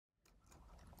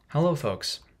Hello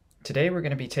folks, today we're going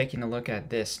to be taking a look at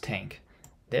this tank.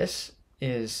 This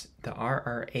is the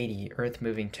RR80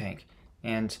 Earthmoving Tank,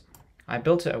 and I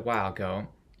built it a while ago.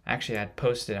 Actually, I had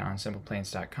posted it on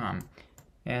Simpleplanes.com,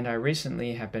 and I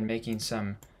recently have been making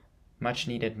some much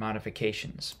needed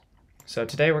modifications. So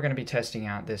today we're going to be testing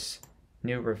out this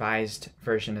new revised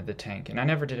version of the tank, and I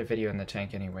never did a video on the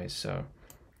tank anyways, so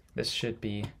this should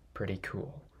be pretty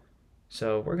cool.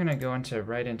 So we're going to go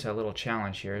right into a little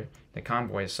challenge here, the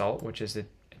Convoy Assault, which is the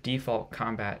default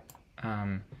combat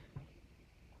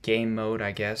game mode,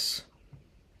 I guess.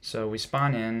 So we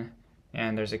spawn in,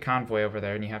 and there's a convoy over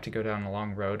there, and you have to go down a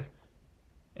long road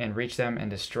and reach them and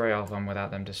destroy all of them without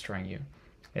them destroying you.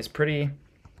 It's pretty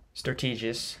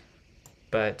strategious,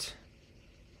 but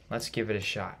let's give it a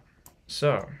shot.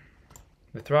 So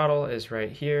the throttle is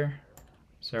right here,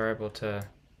 so we're able to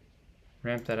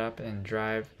ramp that up and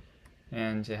drive.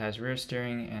 And it has rear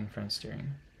steering and front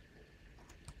steering.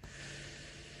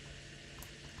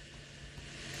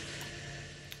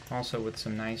 Also with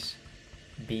some nice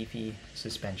beefy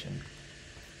suspension,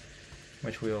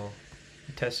 which we'll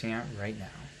be testing out right now.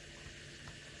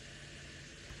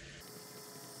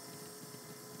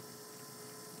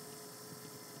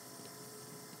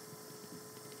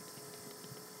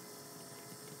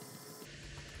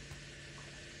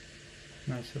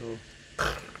 Nice little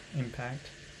impact.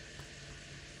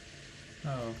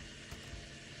 Oh,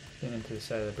 getting into the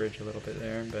side of the bridge a little bit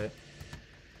there, but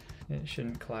it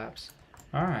shouldn't collapse.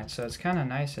 Alright, so it's kind of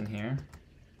nice in here.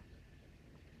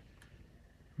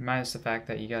 Minus the fact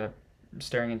that you got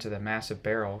staring into the massive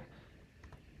barrel.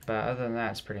 But other than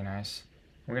that, it's pretty nice.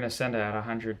 We're going to send it at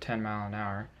 110 miles an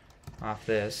hour off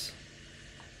this.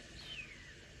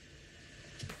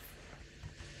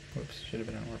 Whoops, should have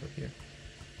been in orbit here.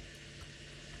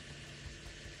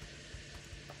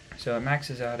 So it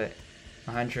maxes out at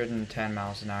 110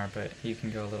 miles an hour, but you can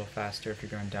go a little faster if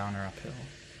you're going down or uphill.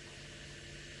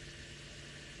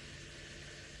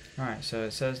 Alright, so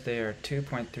it says they are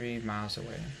 2.3 miles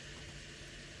away.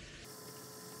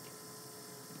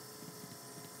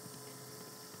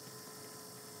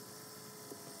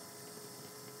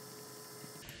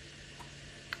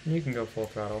 You can go full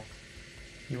throttle.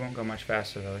 You won't go much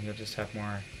faster though, you'll just have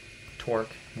more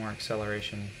torque, more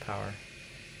acceleration power.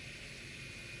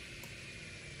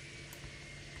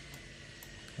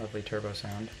 Lovely turbo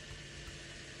sound.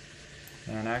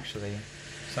 And actually,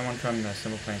 someone from the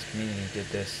Simpleplanes community did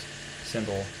this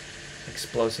symbol,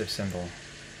 explosive symbol,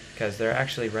 because they're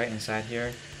actually right inside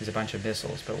here is a bunch of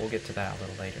missiles, but we'll get to that a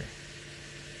little later.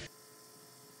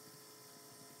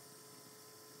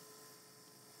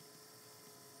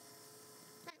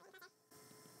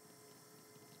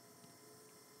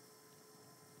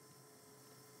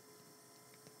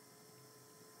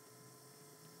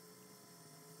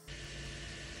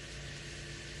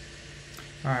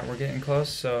 Alright, we're getting close,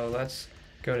 so let's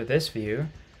go to this view.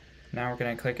 Now we're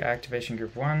going to click Activation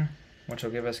Group 1, which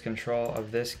will give us control of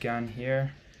this gun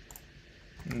here.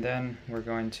 And then we're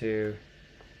going to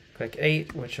click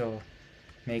 8, which will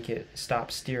make it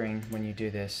stop steering when you do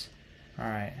this.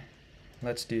 Alright,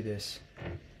 let's do this.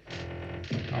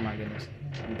 Oh my goodness,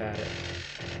 I'm bad at it.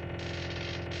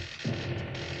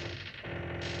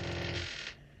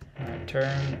 Alright,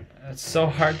 turn. It's so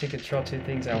hard to control two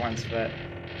things at once, but...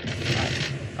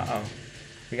 Uh-oh.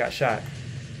 We got shot.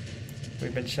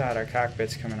 We've been shot. Our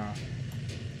cockpit's coming off.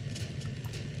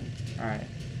 Alright.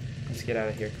 Let's get out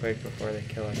of here quick before they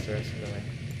kill us the rest of the way.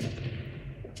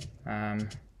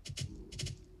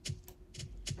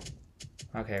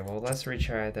 Okay, well, let's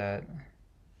retry that.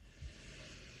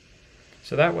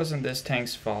 So that wasn't this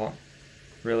tank's fault,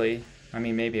 really. I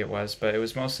mean, maybe it was, but it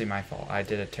was mostly my fault. I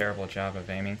did a terrible job of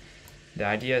aiming. The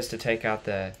idea is to take out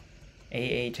the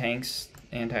AA tanks,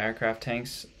 anti-aircraft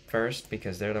tanks, first,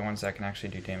 because they're the ones that can actually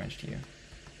do damage to you.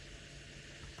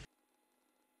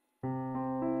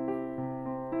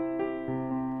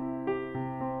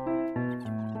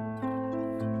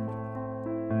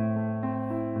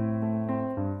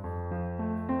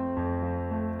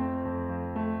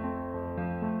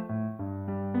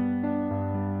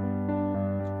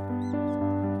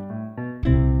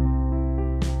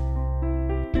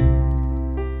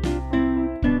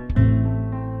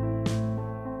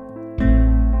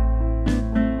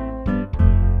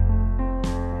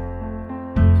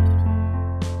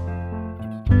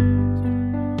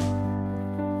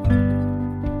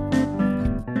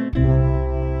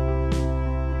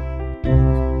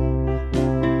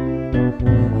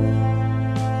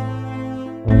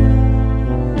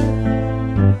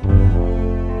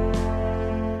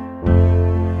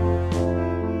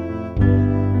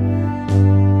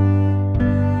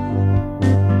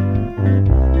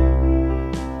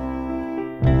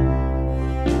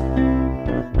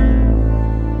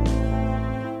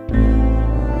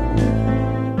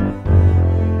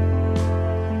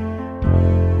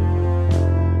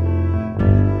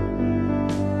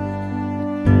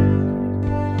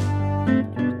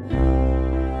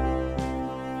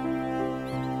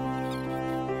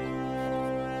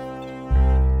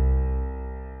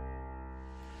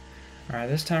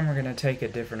 this time we're going to take a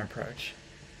different approach.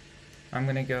 I'm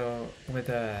going to go with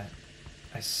a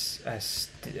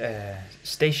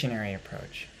stationary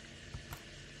approach.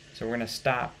 So we're going to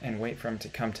stop and wait for him to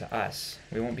come to us.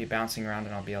 We won't be bouncing around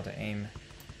and I'll be able to aim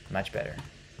much better.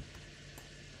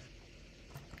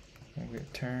 We'll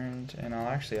get turned, and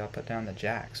I'll put down the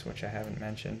jacks, which I haven't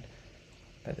mentioned.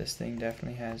 But this thing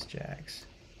definitely has jacks.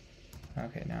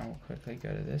 Okay, now we'll quickly go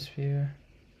to this view.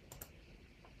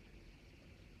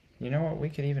 You know what? We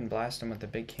could even blast him with the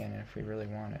big cannon if we really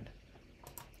wanted.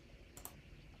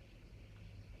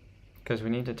 Because we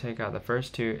need to take out the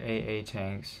first two AA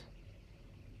tanks.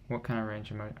 What kind of range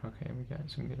of motion? Okay, we got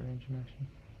some good range of motion.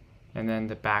 And then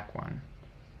the back one.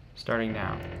 Starting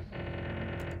now.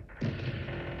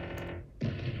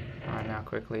 Alright, now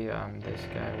quickly, this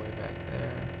guy way back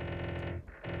there.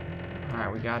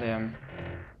 Alright, we got him.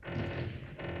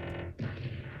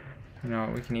 You know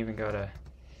what, we can even go to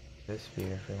this view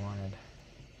if we wanted.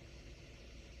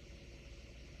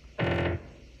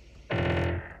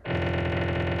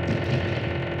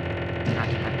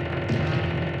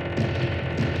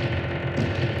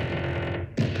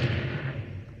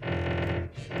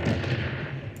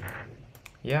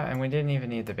 Yeah, and we didn't even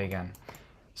need the big gun.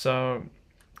 So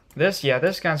this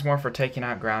gun's more for taking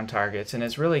out ground targets, and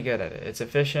it's really good at it. It's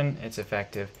efficient, it's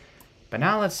effective. But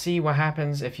now let's see what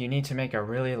happens if you need to make a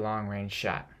really long-range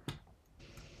shot.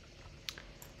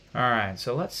 Alright,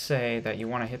 so let's say that you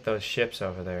want to hit those ships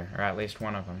over there, or at least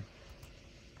one of them.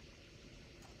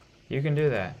 You can do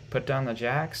that. Put down the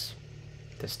jacks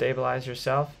to stabilize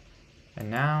yourself, and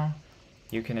now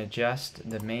you can adjust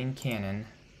the main cannon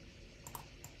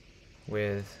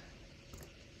with,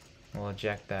 we'll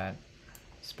eject that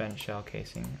spent shell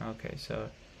casing. Okay, so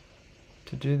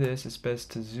to do this, it's best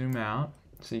to zoom out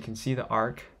so you can see the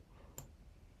arc,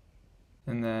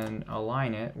 and then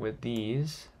align it with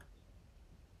these,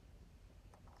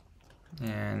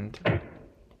 and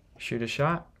shoot a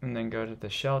shot, and then go to the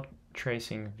shell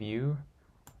tracing view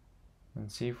and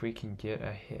see if we can get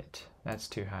a hit. That's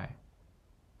too high.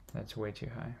 That's way too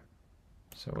high.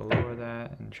 So we'll lower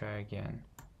that and try again.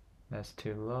 That's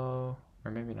too low,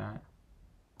 or maybe not.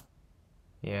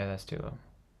 Yeah, that's too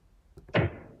low.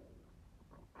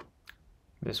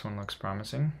 This one looks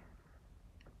promising.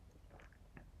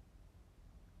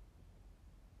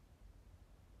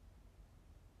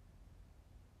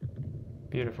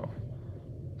 Beautiful.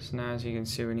 So now, as you can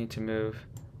see, we need to move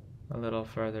a little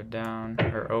further down,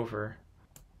 or over.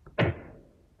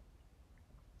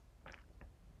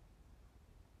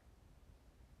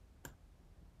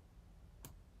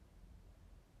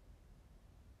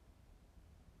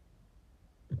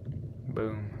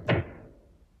 Boom.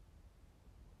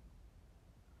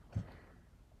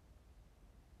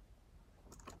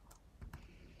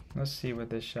 Let's see what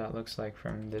this shot looks like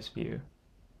from this view.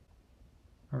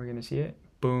 Are we gonna see it?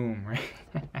 Boom,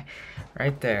 right,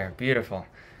 right there, beautiful.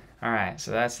 All right,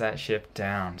 so that's that ship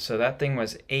down. So that thing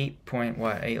was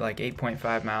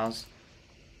 8.5 miles.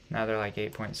 Now they're like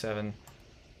 8.7.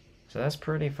 So that's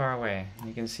pretty far away.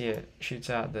 You can see it shoots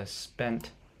out the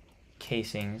spent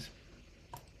casings.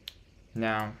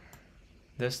 Now,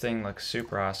 this thing looks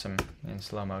super awesome in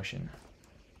slow motion.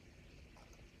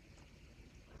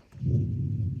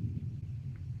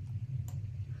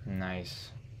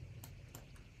 Nice.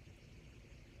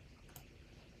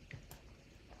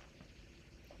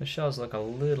 The shells look a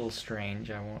little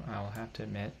strange, I'll have to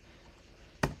admit.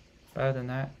 But other than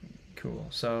that, cool.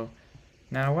 So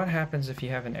now what happens if you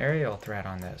have an aerial threat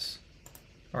on this?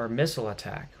 Or missile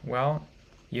attack? Well,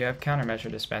 you have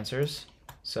countermeasure dispensers,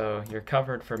 so you're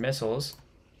covered for missiles.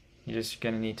 You're just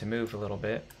going to need to move a little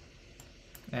bit.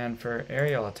 And for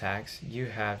aerial attacks, you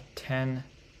have 10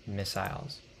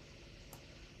 missiles.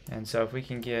 And so if we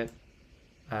can get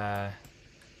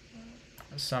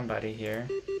somebody here.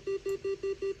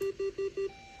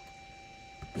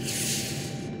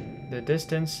 The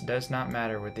distance does not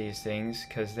matter with these things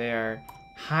because they are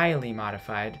highly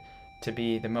modified to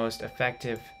be the most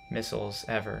effective missiles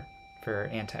ever for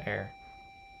anti-air.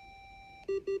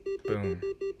 Boom.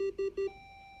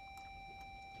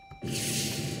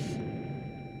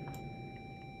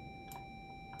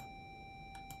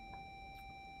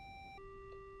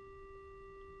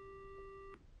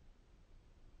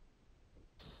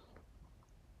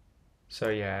 So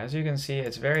yeah, as you can see,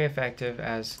 it's very effective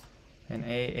as an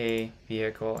AA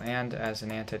vehicle and as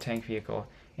an anti-tank vehicle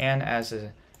and as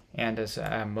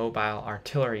a mobile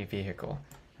artillery vehicle,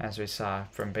 as we saw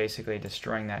from basically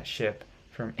destroying that ship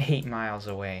from 8 miles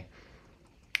away.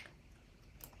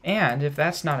 And if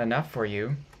that's not enough for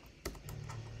you,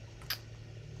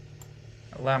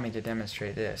 allow me to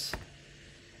demonstrate this.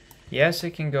 Yes,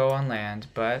 it can go on land,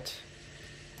 but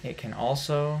it can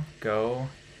also go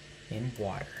in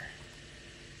water.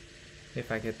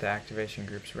 If I get the activation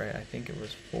groups right, I think it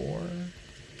was 4.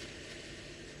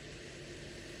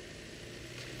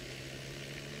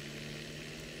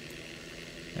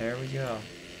 There we go.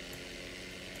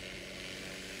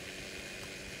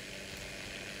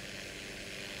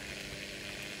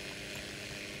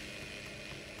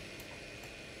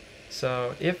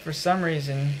 So if for some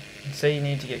reason, say you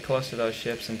need to get close to those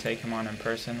ships and take them on in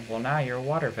person, well, now you're a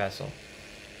water vessel.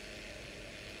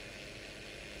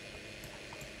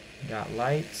 You got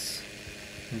lights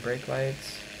and brake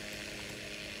lights.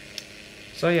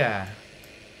 So yeah,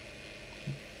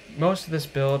 most of this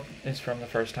build is from the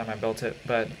first time I built it,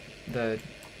 but the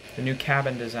new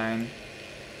cabin design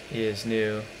is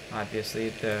new, obviously.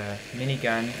 The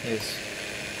minigun is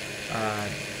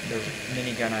the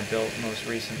minigun I built most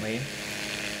recently,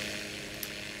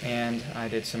 and I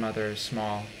did some other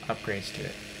small upgrades to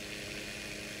it.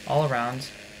 All around,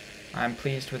 I'm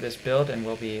pleased with this build, and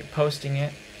we'll be posting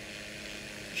it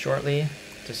shortly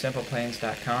to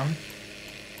simpleplanes.com.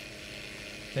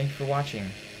 Thank you for watching.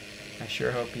 I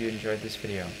sure hope you enjoyed this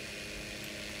video.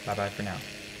 Bye bye for now.